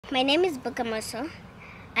My name is Bokamoso.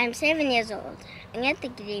 I'm 7 years old. I'm at the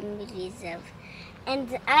game reserve.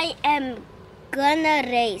 And I am gonna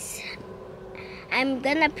race. I'm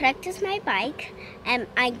gonna practice my bike. And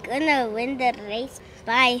I'm gonna win the race.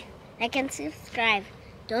 Bye. Like and subscribe.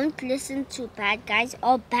 Don't listen to bad guys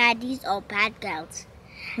or baddies or bad girls.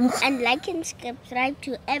 And like and subscribe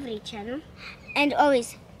to every channel. And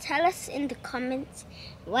always tell us in the comments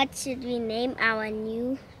what should we name our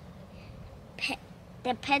new pet,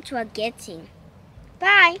 the pet we're getting.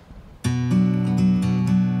 Bye.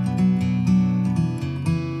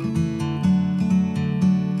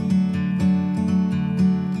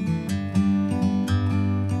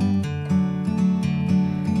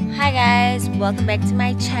 Hi guys, welcome back to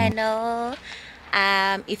my channel.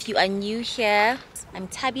 If you are new here, I'm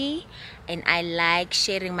Tabby and I like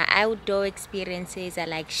sharing my outdoor experiences. I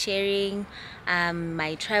like sharing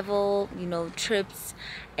my travel, trips,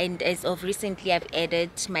 and as of recently I've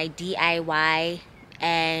added my DIY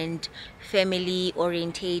and family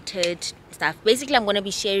orientated stuff. Basically, I'm going to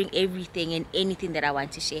be sharing everything and anything that I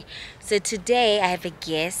want to share. So today I have a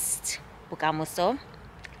guest, Bokamoso.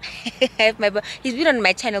 He's been on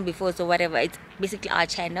my channel before, so whatever, it's basically our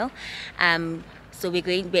channel. So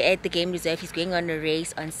we're at the game reserve. He's going on a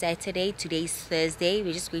race on Saturday. Today's Thursday.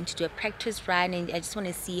 We're just going to do a practice run, and I just want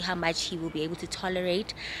to see how much he will be able to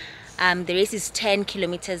tolerate. The race is 10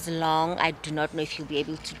 kilometers long. I do not know if he'll be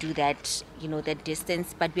able to do that, that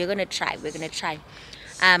distance, but we're gonna try.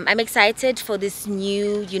 I'm excited for this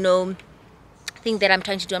new, thing that I'm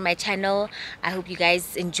trying to do on my channel. I hope you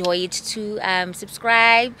guys enjoy it too.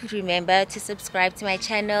 Subscribe. Remember to subscribe to my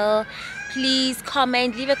channel. Please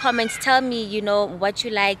comment, leave a comment, tell me what you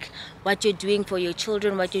like, what you're doing for your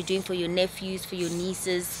children, what you're doing for your nephews, for your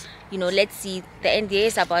nieces. Let's see, the year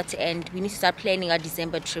is about to end. We need to start planning our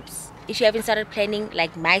December trips. If you haven't started planning,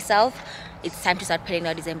 like myself, it's time to start planning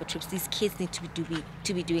our December trips. These kids need to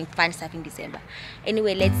be doing fun stuff in December.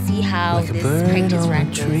 Anyway, let's see how this practice run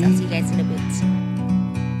goes. I'll see you guys in a bit.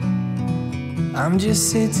 I'm just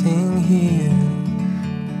sitting here.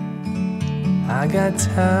 I got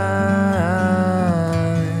time.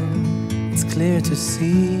 It's clear to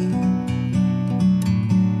see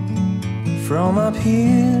from up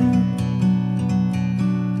here.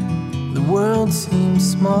 The world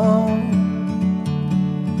seems small.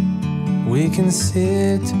 We can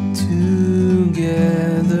sit together.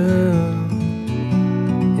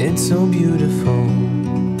 It's so beautiful,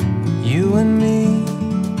 you and me.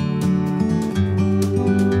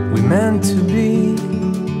 We're meant to be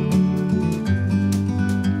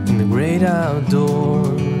in the great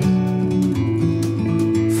outdoors,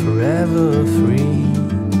 forever free.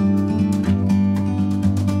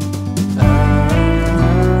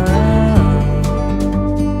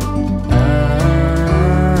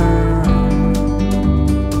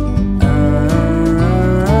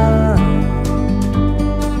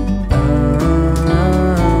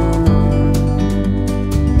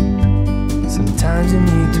 Sometimes you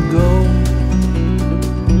need to go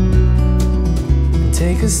and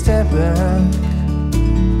take a step back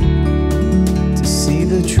to see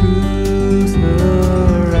the truth of